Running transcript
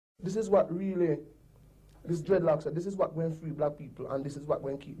this is what really, this dreadlocks, this is what going to free black people, and this is what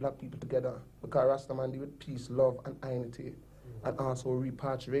going to keep black people together. Because Rastaman deal with peace, love, and unity, and also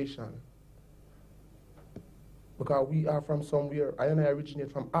repatriation. Because we are from somewhere, I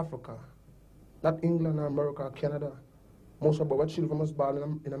originate from Africa, not England or America or Canada. Most of our children was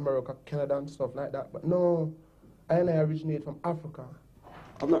born in America, Canada, and stuff like that. But no, I originate from Africa.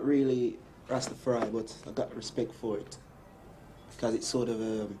 I'm not really Rastafari, but I got respect for it because it's sort of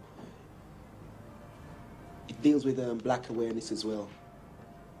it deals with black awareness as well,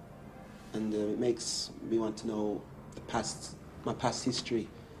 and it makes me want to know the past, my past history,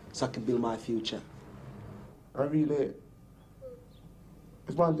 so I can build my future. I really,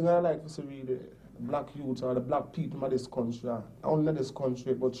 it's one thing I like to see really, the black youth or the black people of this country, not only this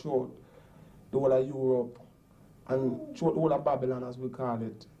country, but throughout the whole of Europe and throughout the whole of Babylon, as we call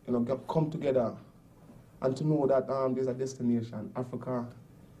it, you know, come together and to know that there's a destination. Africa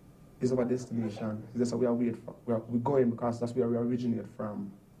is our destination. That's what we are waiting for. We're going because that's where we originate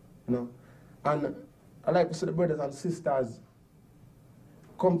from, you know. And I like to see the brothers and sisters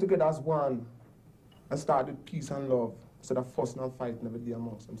come together as one and start with peace and love instead of fussing and fighting every day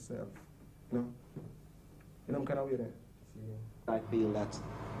amongst themselves, you know. You know, I'm kind of weird. I feel that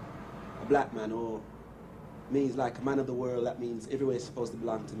a black man or me is like a man of the world. That means everywhere is supposed to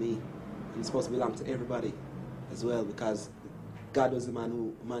belong to me, and it's supposed to belong to everybody as well, because God was the man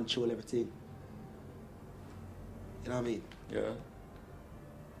who controlled everything. You know what I mean? Yeah.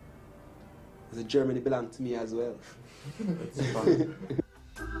 The Germany belonged to me as well. That's fun.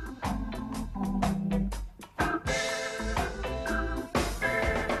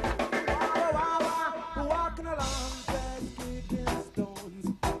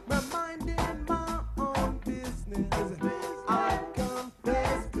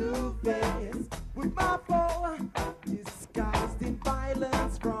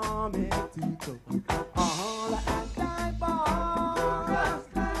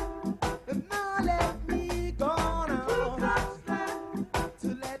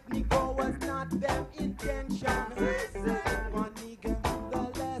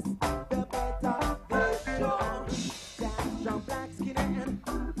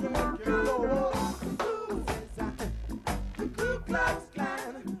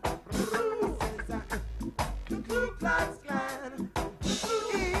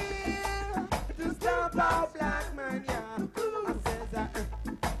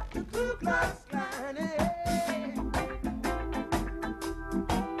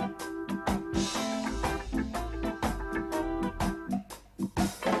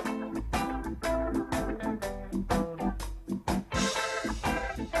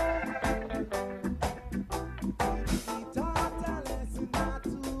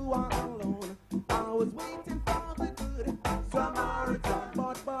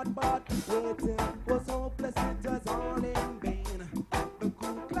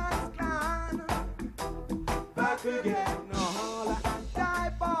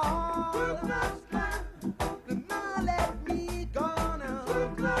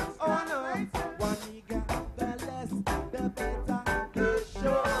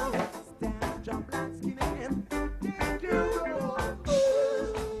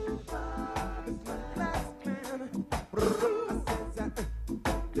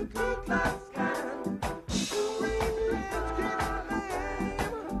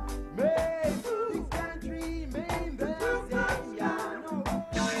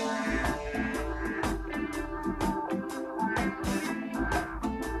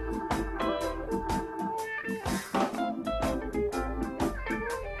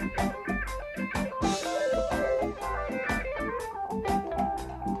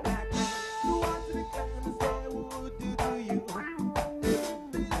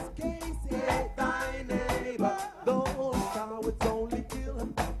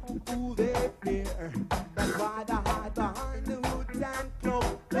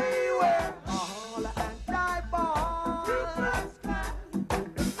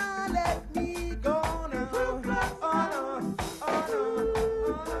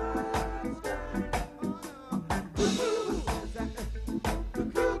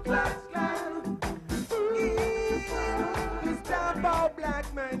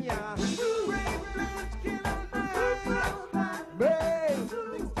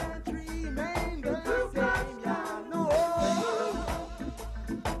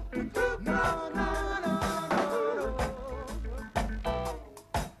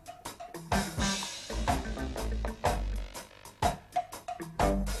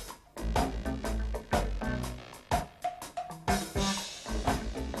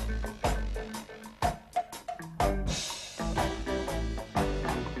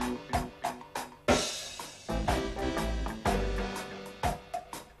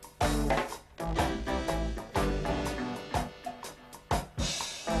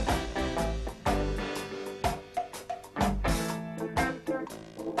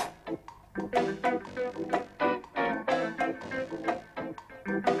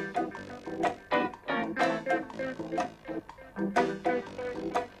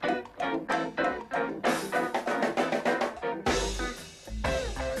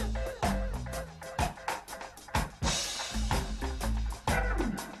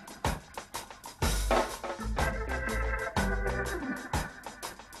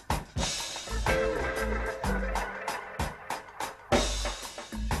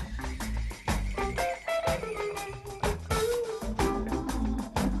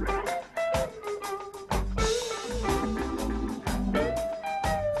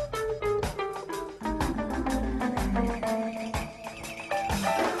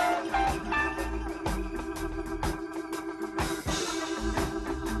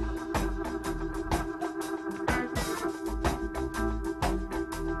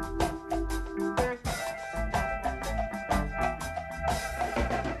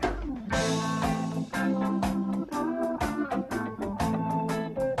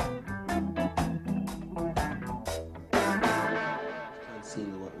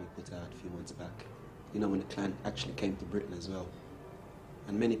 clan actually came to Britain as well.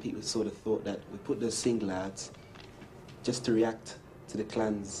 And many people sort of thought that we put those single out just to react to the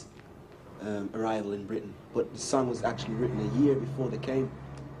clan's arrival in Britain. But the song was actually written a year before they came.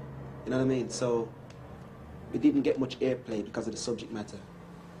 You know what I mean? So it didn't get much airplay because of the subject matter.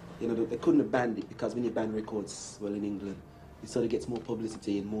 You know, they couldn't have banned it because when you ban records, well, in England, it sort of gets more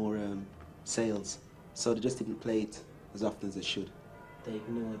publicity and more sales. So they just didn't play it as often as they should. They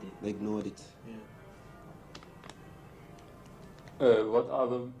ignored it. They ignored it. Yeah. What are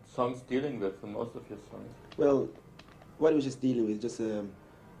the songs dealing with, in most of your songs? Well, what it was just dealing with, just a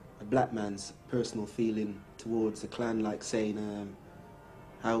black man's personal feeling towards the clan, like saying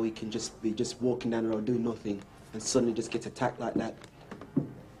how we can just be walking down the road doing nothing and suddenly just get attacked like that.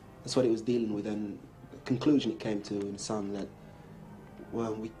 That's what it was dealing with, and the conclusion it came to in the song that,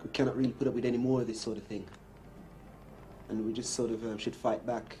 well, we cannot really put up with any more of this sort of thing, and we just sort of should fight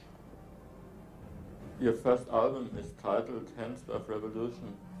back. Your first album is titled Handsworth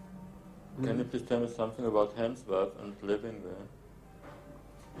Revolution. Can you please tell me something about Handsworth and living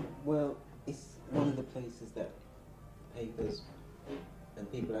there? Well, it's one of the places that papers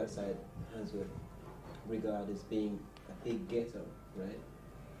and people outside Handsworth regard as being a big ghetto, right?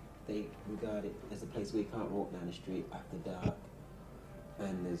 They regard it as a place where you can't walk down the street after dark,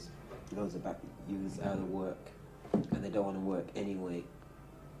 and there's loads of black youths out of work, and they don't want to work anyway.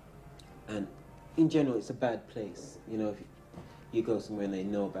 And in general, it's a bad place. You know, if you go somewhere and they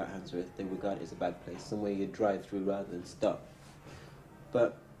know about Handsworth, they regard it as a bad place, somewhere you drive through rather than stop.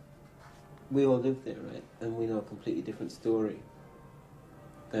 But we all live there, right? And we know a completely different story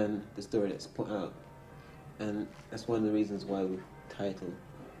than the story that's put out. And that's one of the reasons why we titled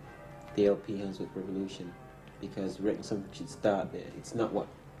the LP Handsworth Revolution, because we reckon something should start there. It's not what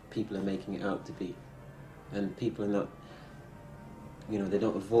people are making it out to be. And people are not, you know, they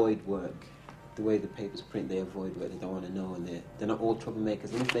don't avoid work. The way the papers print, they avoid work, they don't want to know, and they're not all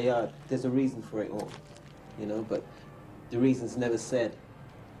troublemakers. And if they are, there's a reason for it all, you know, but the reason's never said.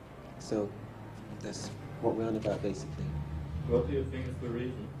 So that's what we're on about, basically. What do you think is the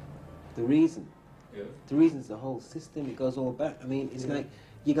reason? The reason? Yes. The reason's the whole system. It goes all back. I mean, it's like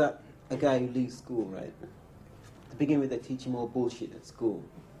you got a guy who leaves school, right? To begin with, they teach him all bullshit at school.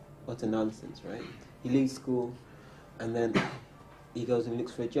 What a nonsense, right? He leaves school, and then he goes and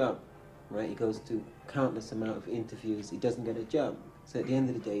looks for a job, right? He goes to countless amount of interviews. He doesn't get a job. So at the end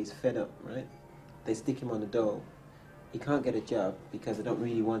of the day, he's fed up, right? They stick him on the dole. He can't get a job because they don't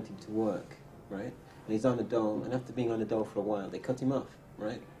really want him to work, right? And he's on the dole, and after being on the dole for a while, they cut him off,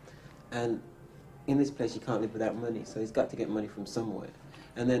 right? And in this place, you can't live without money, so he's got to get money from somewhere.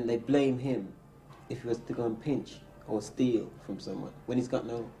 And then they blame him if he was to go and pinch or steal from someone when he's got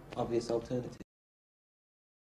no obvious alternative.